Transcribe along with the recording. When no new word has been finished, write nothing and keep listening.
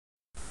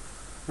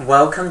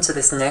Welcome to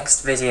this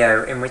next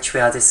video in which we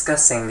are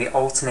discussing the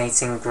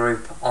alternating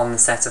group on the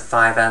set of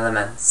 5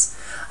 elements.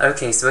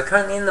 Okay, so we're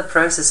currently in the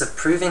process of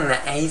proving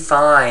that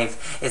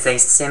A5 is a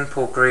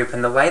simple group,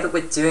 and the way that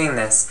we're doing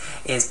this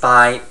is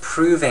by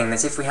proving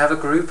that if we have a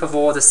group of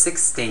order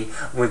 60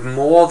 with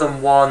more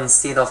than one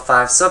C.5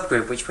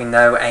 subgroup, which we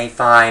know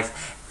A5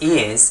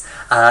 is,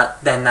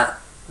 then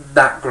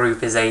that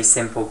group is a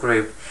simple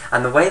group.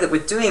 And the way that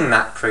we're doing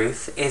that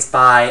proof is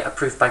by a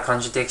proof by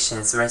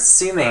contradiction. So we're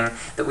assuming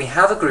that we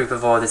have a group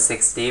of order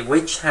 60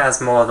 which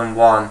has more than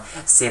one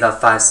C.5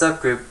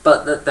 subgroup,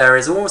 but that there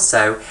is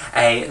also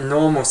a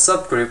normal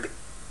subgroup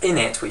in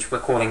it, which we're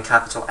calling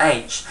capital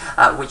H,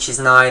 which is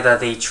neither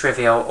the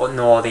trivial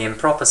nor the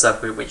improper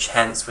subgroup, which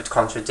hence would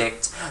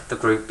contradict the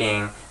group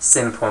being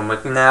simple. And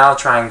we're now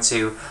trying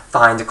to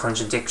find a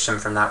contradiction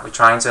from that. We're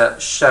trying to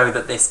show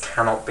that this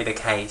cannot be the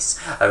case.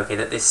 Okay,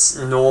 that this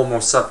normal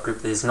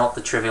subgroup that is not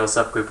the trivial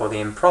subgroup or the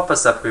improper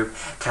subgroup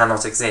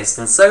cannot exist.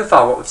 And so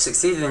far what we've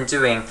succeeded in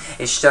doing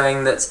is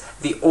showing that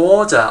the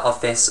order of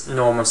this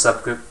normal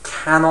subgroup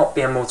cannot be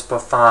a multiple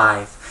of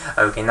 5.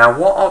 Okay, now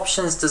what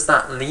options does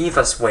that leave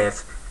us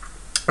with?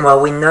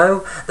 Well, we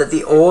know that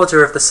the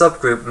order of the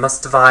subgroup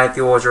must divide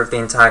the order of the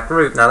entire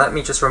group. Now let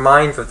me just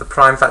remind you of the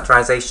prime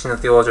factorization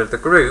of the order of the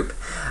group.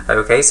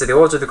 Okay, so the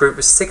order of the group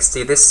was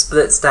 60. This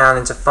splits down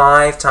into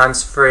 5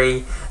 times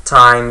 3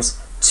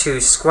 times 2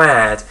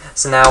 squared.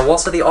 So now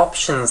what are the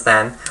options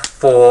then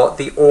for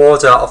the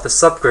order of the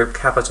subgroup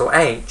capital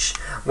H?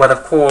 Well,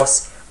 of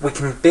course, we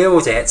can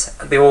build it,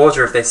 the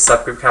order of this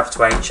subgroup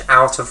capital H,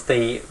 out of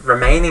the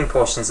remaining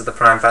portions of the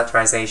prime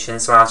factorization,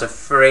 so out of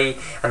 3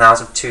 and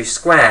out of 2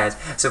 squared.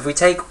 So if we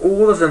take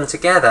all of them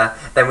together,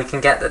 then we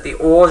can get that the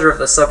order of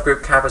the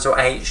subgroup capital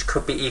H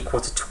could be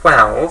equal to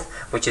 12,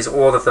 which is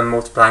all of them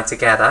multiplied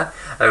together.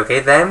 Okay,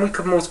 then we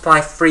could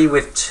multiply 3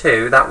 with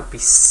 2, that would be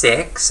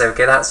 6.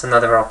 Okay, that's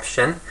another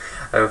option.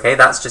 Okay,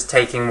 that's just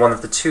taking one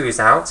of the 2's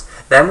out.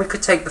 Then we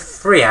could take the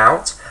 3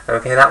 out.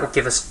 Okay, that would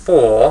give us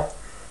 4.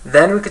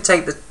 Then we could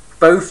take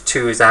both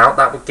 2's out,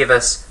 that would give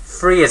us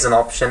 3 as an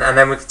option, and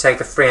then we could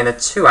take a 3 and a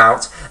 2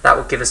 out, that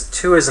would give us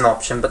 2 as an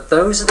option. But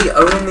those are the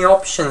only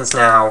options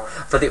now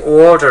for the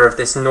order of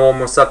this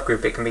normal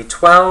subgroup. It can be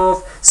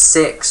 12,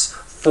 6,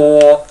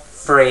 4,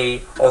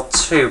 3, or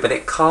 2, but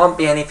it can't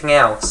be anything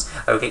else.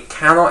 Okay, it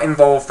cannot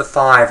involve the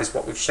 5 is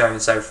what we've shown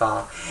so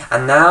far.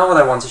 And now what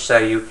I want to show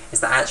you is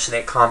that actually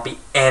it can't be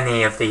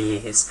any of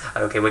these.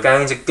 Okay, we're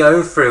going to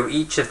go through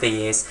each of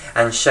these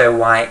and show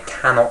why it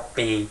cannot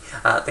be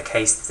the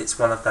case that it's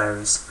one of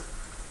those.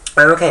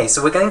 Okay,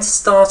 so we're going to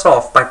start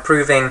off by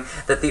proving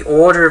that the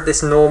order of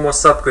this normal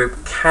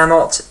subgroup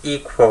cannot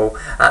equal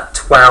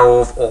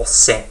 12 or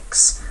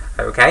 6.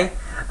 Okay?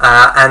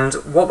 And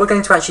what we're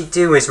going to actually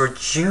do is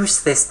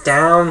reduce this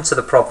down to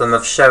the problem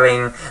of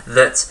showing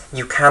that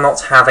you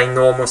cannot have a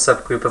normal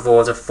subgroup of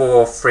order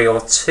 4, 3,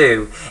 or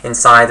 2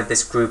 inside of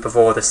this group of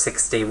order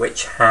 60,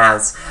 which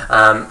has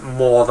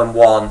more than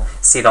one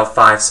C.5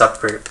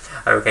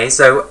 subgroup. Okay,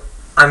 so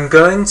I'm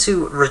going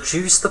to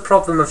reduce the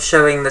problem of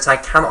showing that I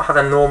cannot have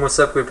a normal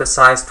subgroup of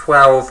size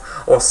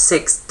 12 or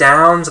 6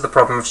 down to the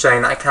problem of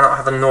showing that I cannot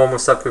have a normal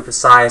subgroup of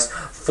size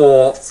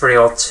 4, 3,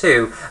 or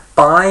 2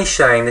 by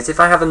showing that if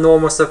I have a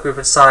normal subgroup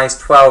of size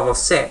 12 or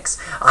 6,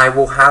 I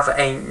will have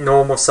a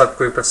normal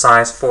subgroup of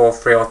size 4,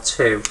 3, or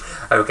 2.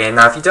 Okay,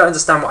 now if you don't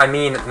understand what I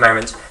mean at the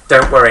moment,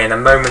 don't worry, in a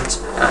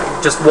moment,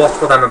 just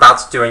watch what I'm about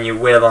to do and you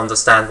will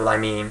understand what I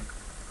mean.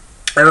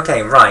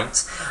 Okay, right,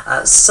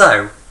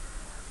 so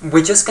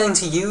we're just going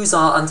to use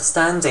our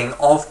understanding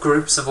of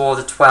groups of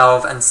order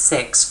 12 and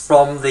 6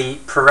 from the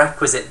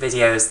prerequisite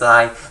videos that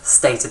I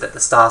stated at the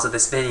start of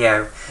this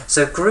video.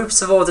 So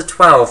groups of order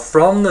 12,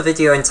 from the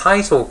video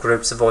entitled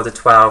Groups of Order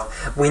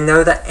 12, we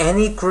know that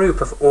any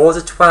group of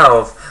order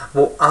 12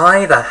 will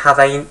either have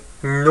a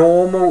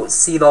normal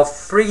C.3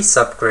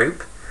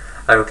 subgroup,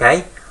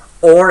 okay,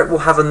 or it will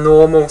have a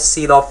normal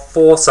C.4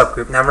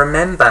 subgroup. Now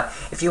remember,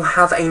 if you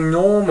have a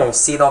normal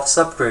C.3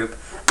 subgroup,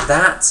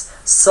 that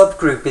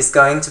subgroup is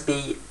going to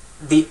be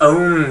the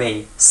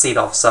only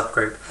C.3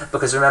 subgroup,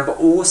 because remember,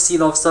 all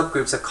C.3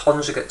 subgroups are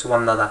conjugate to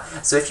one another.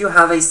 So if you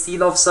have a C.3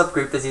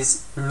 subgroup that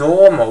is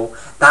normal,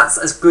 that's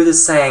as good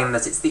as saying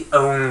that it's the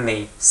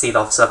only C.3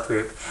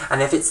 subgroup.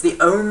 And if it's the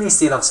only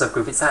C.3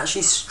 subgroup, it's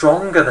actually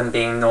stronger than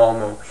being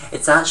normal.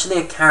 It's actually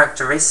a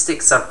characteristic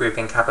subgroup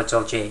in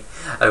capital G.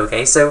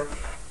 Okay, so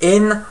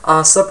in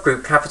our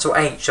subgroup capital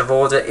H of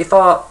order, if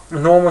our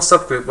normal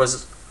subgroup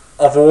was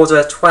of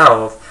order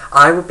 12,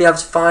 I would be able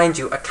to find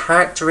you a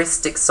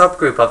characteristic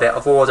subgroup of it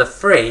of order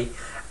 3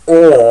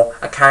 or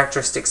a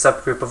characteristic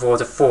subgroup of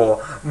order 4.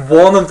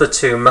 One of the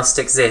two must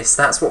exist.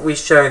 That's what we've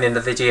shown in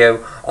the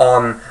video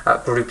on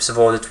groups of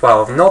order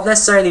 12. Not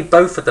necessarily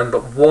both of them,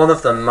 but one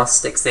of them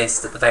must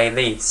exist at the very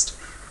least.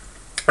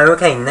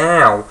 Okay,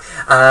 now,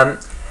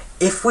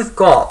 if we've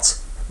got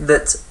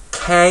that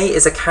K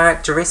is a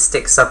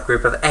characteristic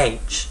subgroup of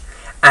H,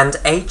 and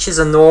H is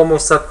a normal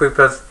subgroup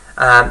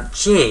of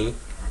G,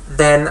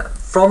 then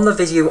from the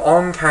video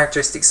on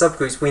characteristic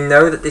subgroups, we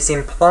know that this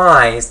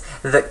implies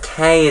that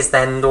K is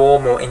then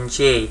normal in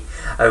G.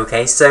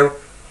 Okay, so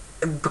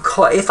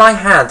because if I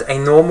had a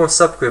normal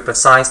subgroup of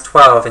size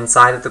 12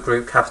 inside of the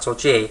group capital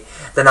G,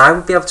 then I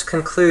would be able to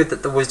conclude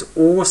that there would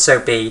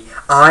also be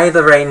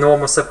either a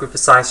normal subgroup of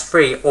size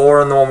 3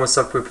 or a normal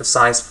subgroup of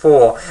size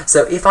 4.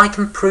 So if I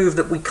can prove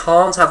that we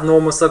can't have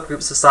normal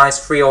subgroups of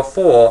size 3 or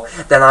 4,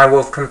 then I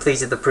will have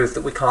completed the proof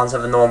that we can't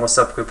have a normal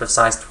subgroup of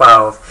size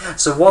 12.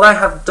 So what I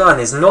have done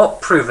is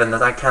not proven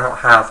that I cannot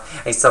have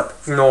a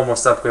normal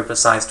subgroup of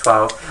size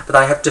 12, but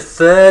I have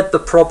deferred the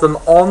problem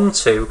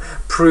onto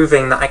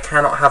proving that I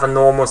cannot have a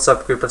normal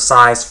subgroup of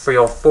size 3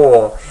 or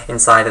 4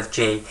 inside of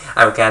G.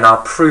 Okay, and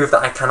I'll prove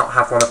that I cannot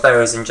have one of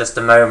those in just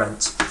a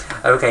moment.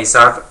 Okay, so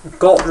I've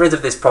got rid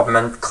of this problem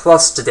and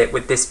clustered it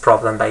with this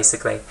problem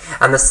basically.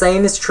 And the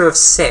same is true of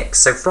 6.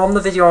 So from the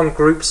video on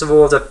groups of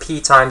order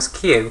P times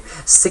Q,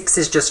 6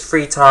 is just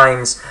 3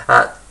 times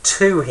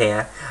 2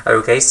 here.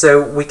 Okay,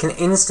 so we can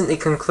instantly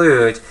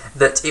conclude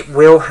that it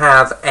will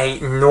have a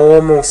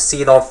normal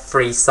C log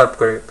 3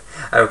 subgroup.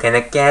 Okay, and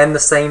again the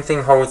same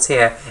thing holds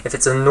here. If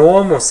it's a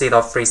normal C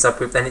log 3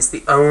 subgroup, then it's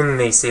the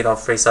only C log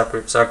 3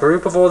 subgroup. So a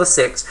group of order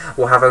 6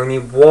 will have only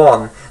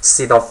one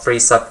C log 3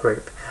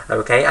 subgroup.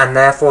 Okay, and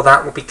therefore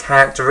that will be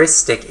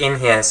characteristic in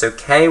here. So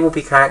K will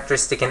be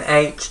characteristic in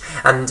H,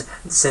 and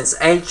since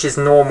H is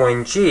normal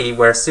in G,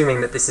 we're assuming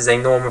that this is a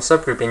normal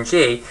subgroup in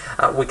G,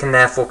 we can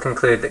therefore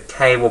conclude that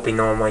K will be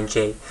normal in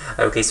G.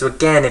 Okay, so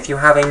again, if you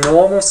have a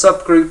normal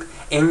subgroup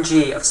in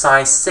G of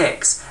size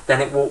 6,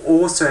 then it will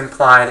also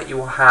imply that you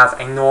will have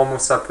a normal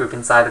subgroup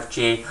inside of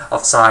G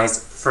of size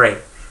 3.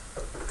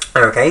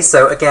 Okay,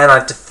 so again,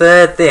 I've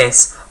deferred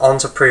this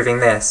onto proving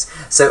this.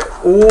 So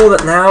all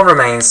that now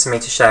remains for me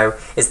to show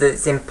is that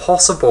it's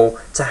impossible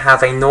to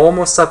have a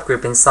normal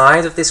subgroup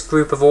inside of this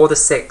group of order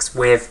 6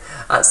 with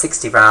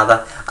 60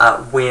 rather,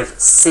 with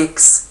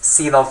 6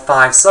 C log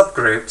 5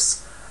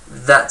 subgroups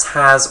that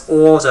has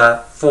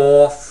order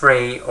 4,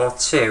 3, or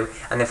 2.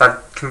 And if I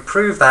can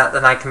prove that,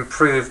 then I can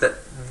prove that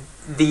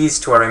these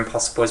two are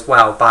impossible as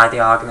well by the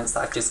arguments that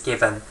I've just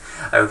given.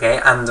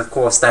 Okay, and of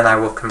course then I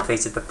will have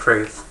completed the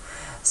proof.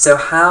 So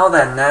how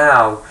then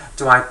now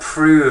do I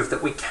prove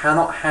that we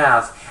cannot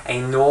have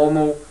a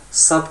normal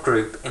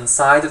subgroup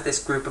inside of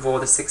this group of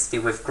order 60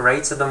 with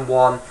greater than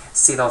one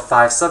C log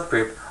 5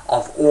 subgroup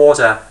of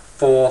order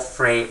 4,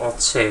 3, or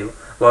 2?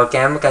 Well,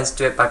 again, we're going to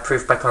do it by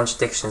proof by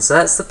contradiction. So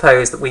let's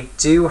suppose that we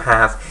do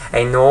have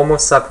a normal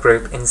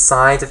subgroup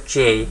inside of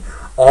G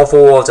of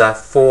order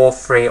 4,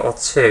 3, or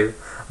 2.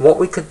 What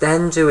we could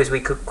then do is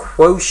we could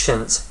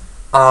quotient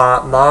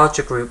our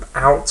larger group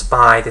out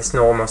by this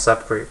normal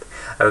subgroup.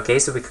 Okay,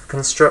 so we could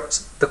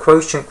construct the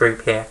quotient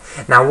group here.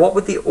 Now, what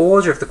would the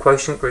order of the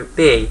quotient group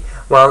be?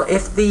 Well,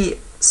 if the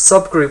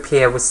subgroup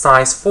here was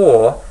size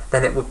 4,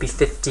 then it would be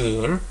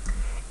 15.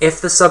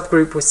 If the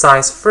subgroup was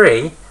size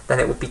 3, then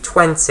it would be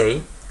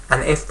 20.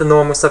 And if the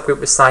normal subgroup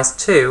was size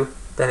 2,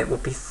 then it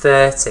would be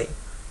 30.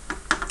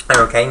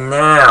 Okay,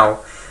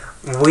 now,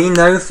 we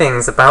know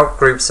things about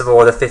groups of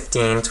order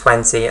 15,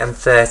 20, and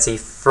 30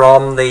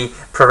 from the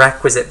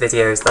prerequisite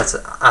videos that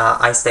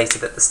I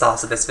stated at the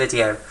start of this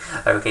video.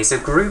 Okay, so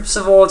groups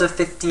of order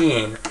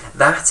 15,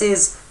 that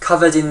is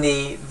covered in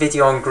the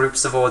video on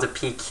groups of order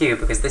PQ,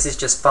 because this is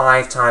just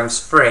 5 times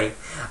 3.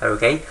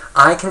 Okay,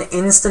 I can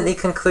instantly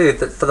conclude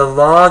that for the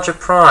larger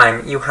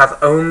prime, you have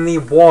only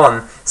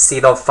one C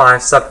log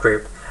 5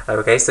 subgroup.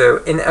 Okay,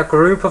 so in a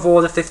group of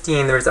order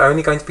 15, there is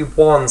only going to be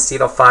one C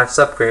log 5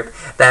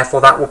 subgroup,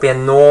 therefore that will be a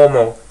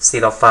normal C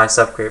log 5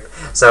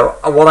 subgroup. So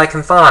what I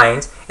can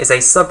find is a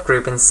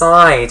subgroup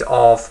inside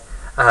of,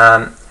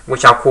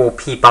 which I'll call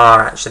P bar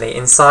actually,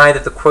 inside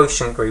of the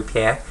quotient group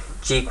here,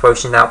 G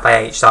quotient out by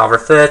H. So I'll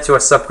refer to a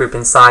subgroup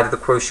inside of the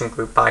quotient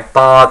group by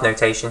barred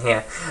notation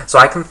here. So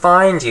I can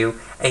find you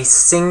a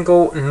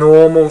single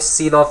normal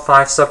C log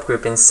 5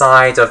 subgroup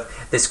inside of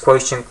this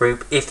quotient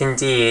group if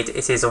indeed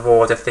it is of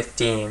order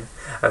 15.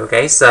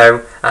 Okay,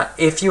 so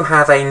if you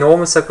have a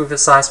normal subgroup of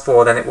size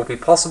 4, then it will be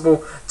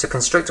possible to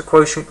construct a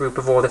quotient group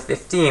of order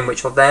 15,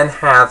 which will then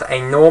have a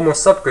normal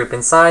subgroup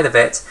inside of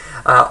it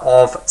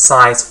of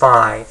size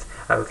 5.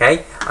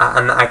 Okay,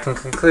 and I can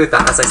conclude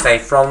that, as I say,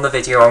 from the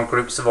video on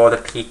groups of order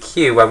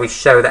PQ, where we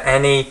show that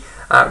any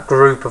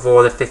group of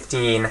order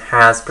 15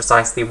 has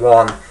precisely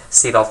one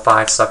C log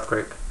 5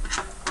 subgroup.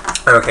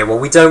 Okay, well,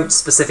 we don't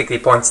specifically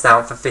point it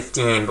out for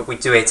 15, but we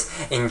do it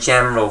in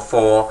general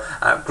for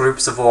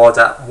groups of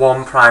order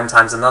 1 prime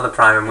times another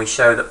prime, and we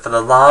show that for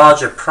the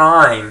larger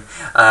prime,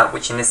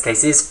 which in this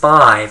case is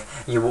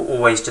 5, you will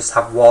always just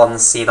have one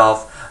C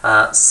log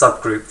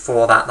subgroup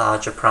for that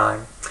larger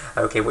prime.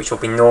 Okay, which will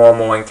be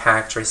normal and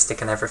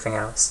characteristic and everything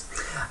else.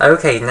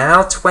 Okay,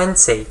 now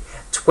 20.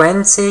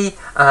 20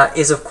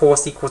 is of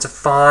course equal to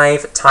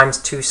 5 times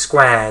 2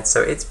 squared,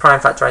 so its prime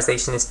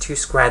factorization is 2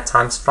 squared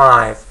times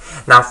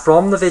 5. Now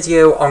from the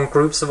video on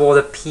groups of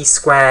order P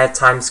squared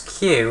times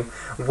Q,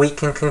 we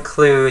can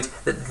conclude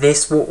that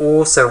this will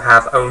also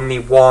have only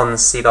one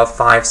C log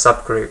 5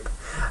 subgroup.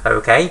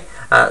 Okay,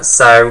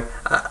 so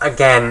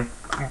again,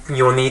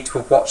 you'll need to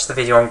watch the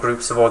video on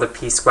groups of order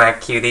p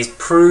squared q. These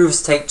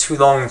proofs take too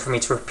long for me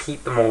to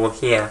repeat them all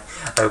here,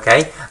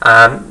 okay?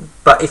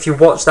 But if you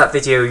watch that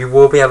video, you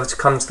will be able to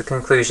come to the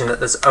conclusion that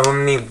there's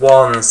only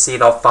one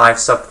C.5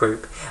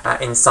 subgroup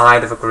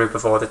inside of a group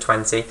of order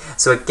 20.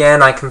 So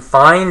again, I can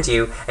find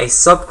you a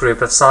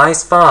subgroup of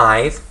size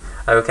 5,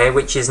 okay,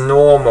 which is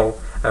normal.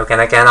 Okay,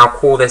 and again, I'll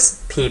call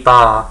this P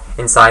bar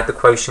inside the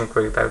quotient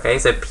group, okay?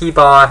 So P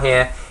bar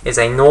here is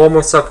a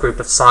normal subgroup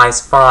of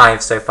size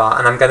 5 so far,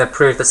 and I'm going to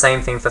prove the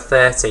same thing for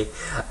 30.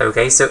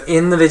 Okay, so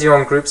in the video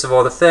on groups of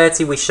order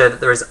 30, we showed that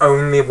there is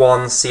only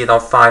one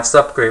C.5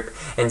 subgroup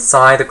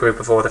inside a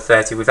group of order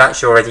 30. We've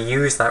actually already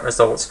used that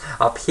result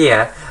up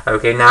here.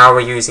 Okay, now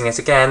we're using it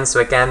again. So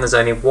again, there's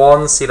only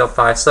one C.5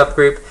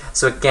 subgroup.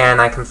 So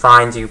again, I can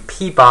find you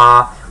P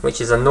bar,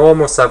 which is a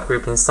normal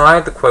subgroup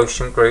inside the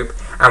quotient group,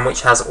 and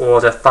which has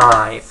order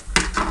 5.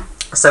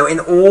 So in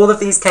all of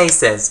these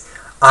cases,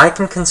 I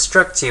can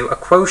construct you a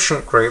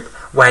quotient group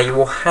where you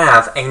will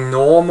have a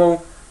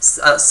normal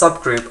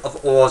subgroup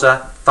of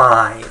order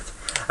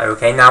 5.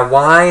 Okay, now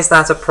why is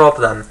that a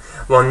problem?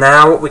 Well,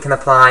 now what we can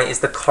apply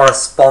is the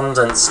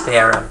correspondence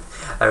theorem.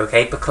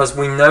 Okay, because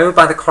we know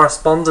by the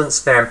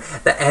correspondence theorem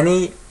that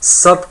any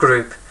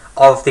subgroup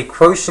of the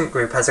quotient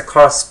group has a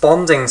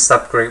corresponding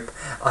subgroup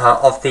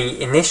of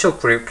the initial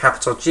group,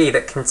 capital G,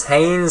 that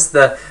contains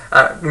the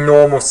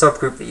normal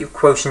subgroup that you've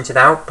quotiented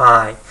out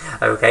by.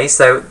 Okay,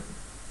 so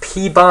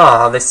P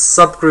bar, this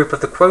subgroup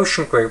of the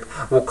quotient group,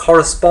 will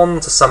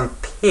correspond to some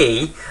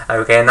P,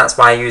 okay, and that's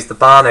why I used the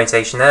bar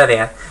notation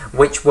earlier,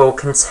 which will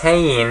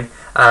contain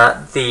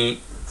the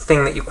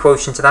thing that you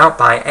quotiented out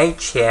by,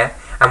 H here,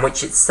 and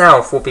which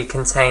itself will be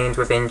contained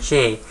within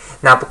G.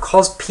 Now,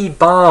 because P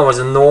bar was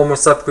a normal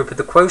subgroup of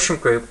the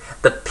quotient group,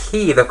 the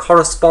P, the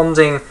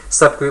corresponding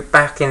subgroup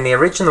back in the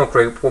original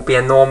group, will be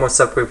a normal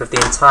subgroup of the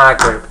entire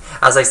group.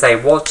 As I say,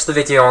 watch the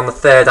video on the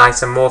third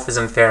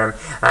isomorphism theorem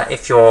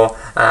if you're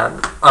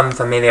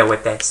unfamiliar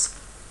with this.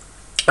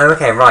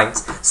 Okay, right,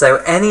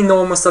 so any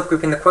normal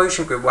subgroup in the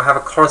quotient group will have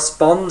a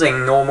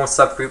corresponding normal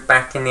subgroup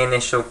back in the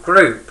initial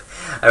group.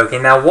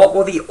 Okay, now what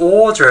will the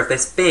order of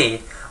this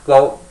be?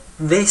 Well,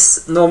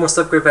 this normal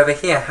subgroup over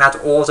here had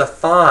order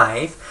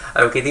 5.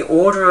 Okay, the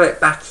order of it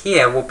back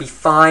here will be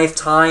 5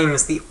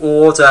 times the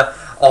order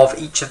of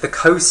each of the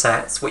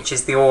cosets, which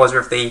is the order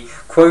of the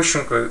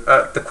quotient group,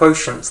 the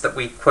quotients that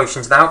we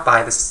quotiented out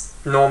by, this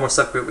normal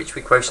subgroup which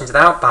we quotiented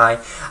out by,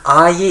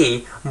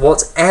 i.e.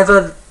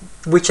 whichever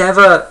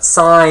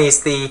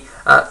size the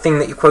thing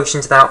that you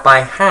quotiented out by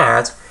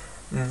had,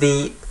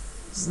 the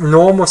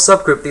normal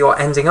subgroup that you're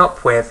ending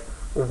up with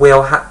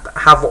will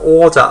have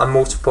order a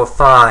multiple of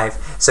 5.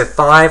 So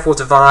 5 will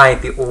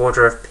divide the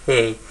order of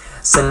P.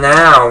 So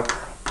now,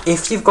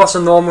 if you've got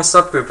a normal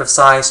subgroup of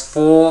size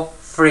 4,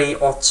 3,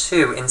 or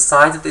 2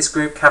 inside of this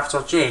group,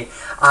 capital G,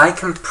 I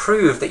can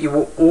prove that you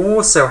will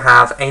also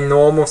have a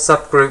normal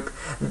subgroup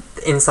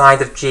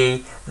inside of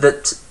G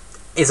that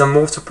is a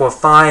multiple of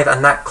 5,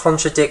 and that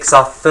contradicts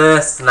our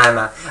first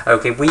lemma.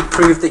 Okay, we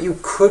proved that you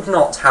could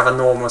not have a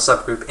normal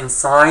subgroup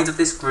inside of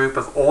this group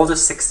of order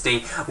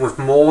 60 with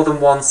more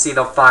than one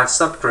C.5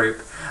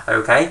 subgroup,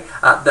 okay,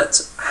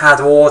 that had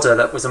order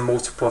that was a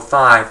multiple of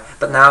 5.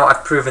 But now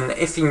I've proven that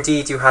if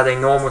indeed you had a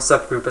normal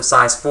subgroup of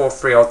size 4,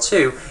 3, or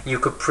 2, you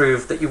could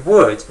prove that you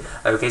would.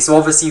 Okay, so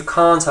obviously you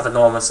can't have a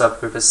normal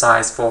subgroup of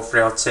size 4,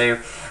 3, or 2,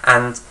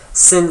 and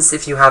since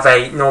if you have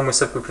a normal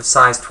subgroup of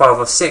size 12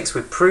 or 6,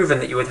 we've proven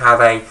that you would have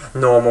a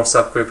normal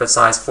subgroup of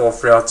size 4,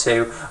 3, or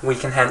 2, we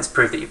can hence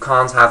prove that you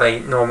can't have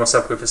a normal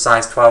subgroup of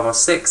size 12 or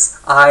 6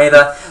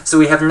 either. So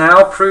we have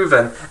now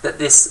proven that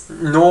this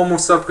normal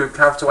subgroup,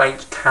 capital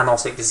H,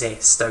 cannot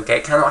exist, okay?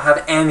 It cannot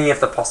have any of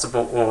the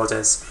possible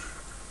orders.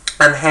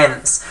 And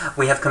hence,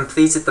 we have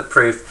completed the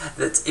proof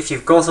that if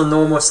you've got a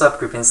normal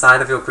subgroup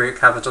inside of your group,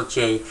 capital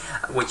G,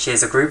 which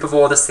is a group of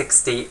order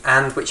 60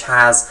 and which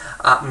has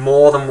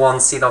more than one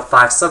C.5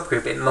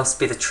 subgroup, it must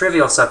be the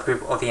trivial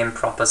subgroup or the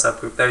improper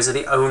subgroup. Those are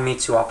the only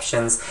two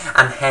options,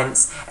 and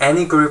hence,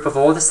 any group of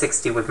order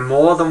 60 with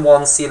more than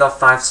one C.5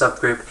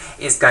 subgroup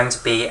is going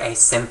to be a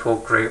simple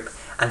group,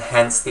 and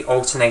hence the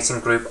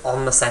alternating group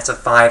on the set of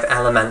 5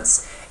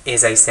 elements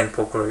is a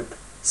simple group.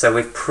 So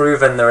we've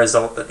proven the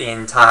result that the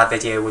entire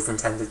video was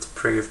intended to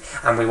prove,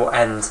 and we will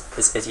end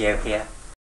this video here.